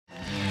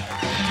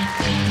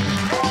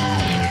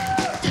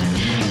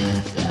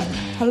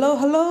Hello,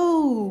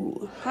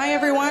 hello. Hi,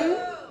 everyone.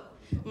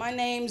 My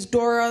name's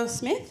Dora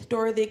Smith,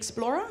 Dora the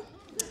Explorer,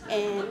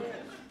 and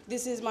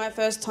this is my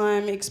first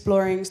time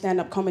exploring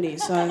stand-up comedy,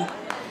 so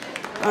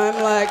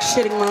I'm like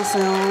shitting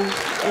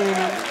myself,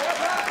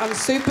 and I'm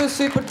super,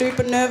 super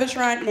duper nervous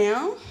right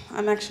now.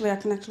 I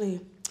can actually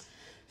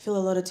feel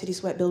a lot of titty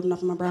sweat building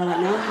up in my brow right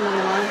now, I'm not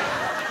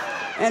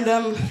gonna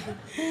lie. And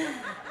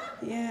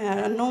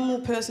yeah, a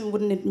normal person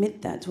wouldn't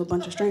admit that to a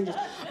bunch of strangers.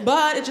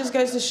 But it just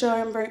goes to show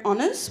I'm very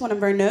honest when I'm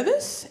very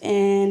nervous,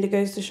 and it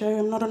goes to show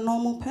I'm not a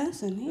normal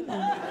person either.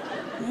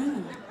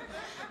 Yeah.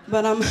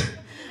 But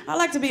I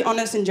like to be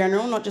honest in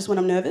general, not just when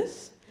I'm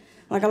nervous.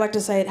 Like, I like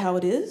to say it how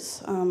it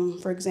is.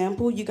 For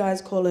example, you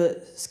guys call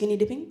it skinny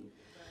dipping.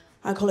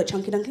 I call it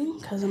chunky dunking,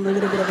 because I'm a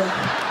little bit of a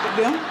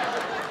big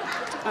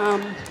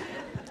girl.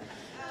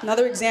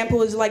 Another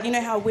example is, like, you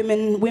know how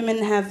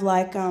women have,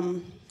 like,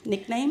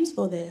 nicknames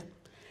for their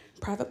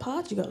private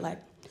parts? You got, like,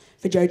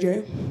 for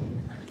Jojo,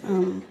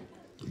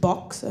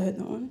 Box, I heard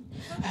that one.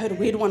 I heard a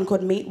weird one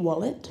called Meat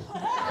Wallet.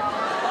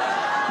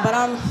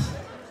 But,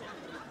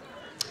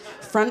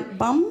 front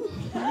bum.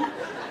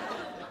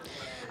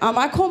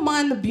 I call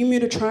mine the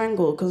Bermuda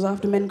Triangle, because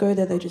after men go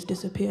there, they just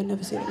disappear,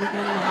 never see them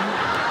again.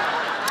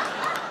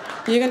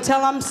 You can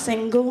tell I'm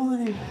single.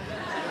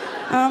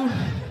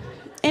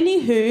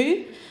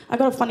 Anywho, I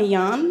got a funny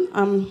yarn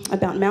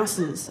about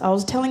mouses. I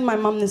was telling my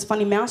mum this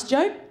funny mouse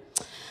joke.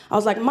 I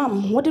was like,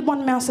 Mum, what did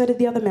one mouse say to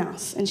the other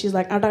mouse? And she's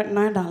like, I don't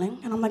know, darling.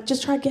 And I'm like,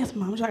 just try to guess,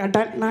 Mum. She's like, I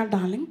don't know,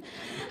 darling.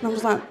 And I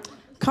was like,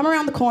 come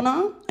around the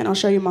corner and I'll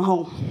show you my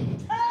hole.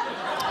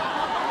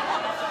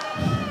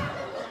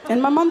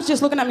 And my mum's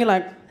just looking at me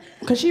like,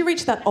 because she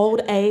reached that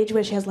old age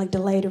where she has like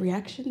delayed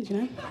reactions, you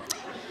know?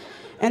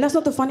 And that's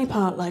not the funny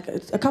part. Like,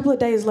 a couple of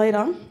days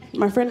later,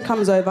 my friend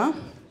comes over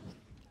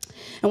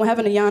and we're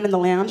having a yarn in the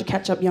lounge, a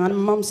catch-up yarn, and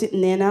my mum's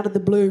sitting there, and out of the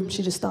blue,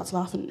 she just starts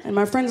laughing. And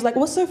my friend's like,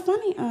 what's so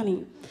funny,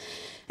 Arnie?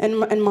 And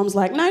mum's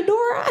like, no,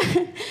 Dora,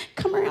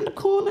 come around the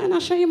corner and I'll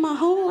show you my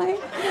hole, eh?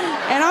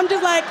 And I'm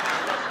just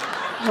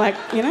like,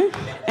 you know?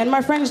 And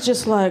my friend's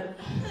just like,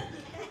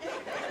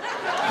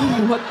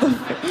 what the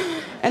fuck?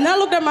 And I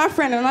looked at my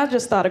friend and I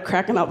just started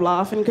cracking up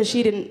laughing because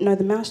she didn't know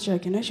the mouse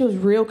joke, you know? She was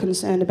real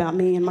concerned about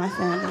me and my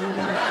family. You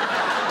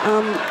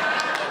know?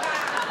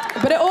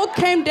 But it all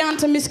came down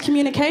to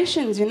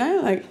miscommunications, you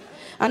know? Like,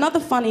 another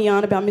funny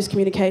yarn about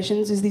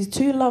miscommunications is these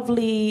two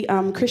lovely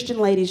Christian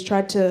ladies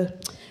tried to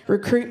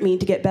recruit me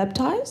to get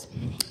baptised.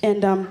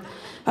 And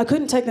I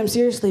couldn't take them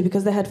seriously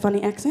because they had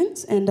funny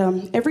accents. And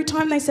every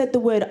time they said the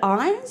word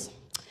eyes,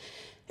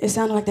 it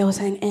sounded like they were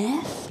saying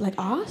ass, like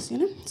ass, you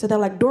know? So they're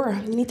like,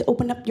 Dora, you need to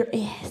open up your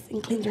ass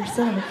and cleanse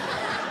yourself.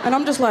 And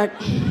I'm just like...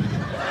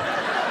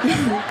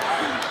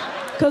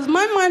 Because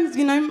my mind's,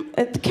 you know,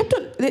 it kept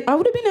on... I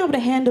would have been able to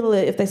handle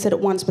it if they said it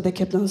once, but they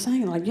kept on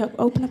saying, like, yo,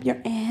 open up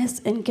your ass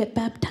and get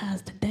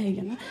baptized today,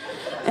 you know?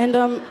 And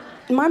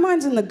my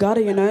mind's in the gutter,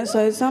 you know,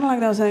 so it sounded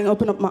like they were saying,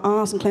 open up my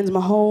ass and cleanse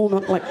my hole,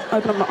 not like,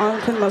 open up my arm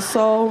and cleanse my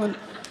soul.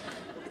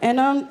 And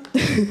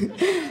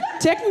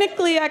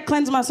technically, I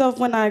cleanse myself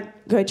when I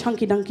go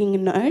chunky dunking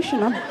in the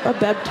ocean. I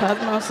baptize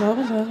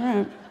myself, so that's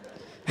right.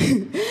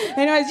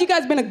 Anyways, you guys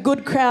have been a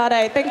good crowd,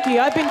 eh? Thank you.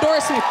 I've been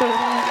Dora Smith. Dora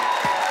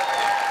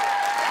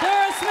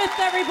Smith,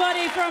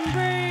 everybody, from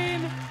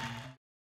Broom.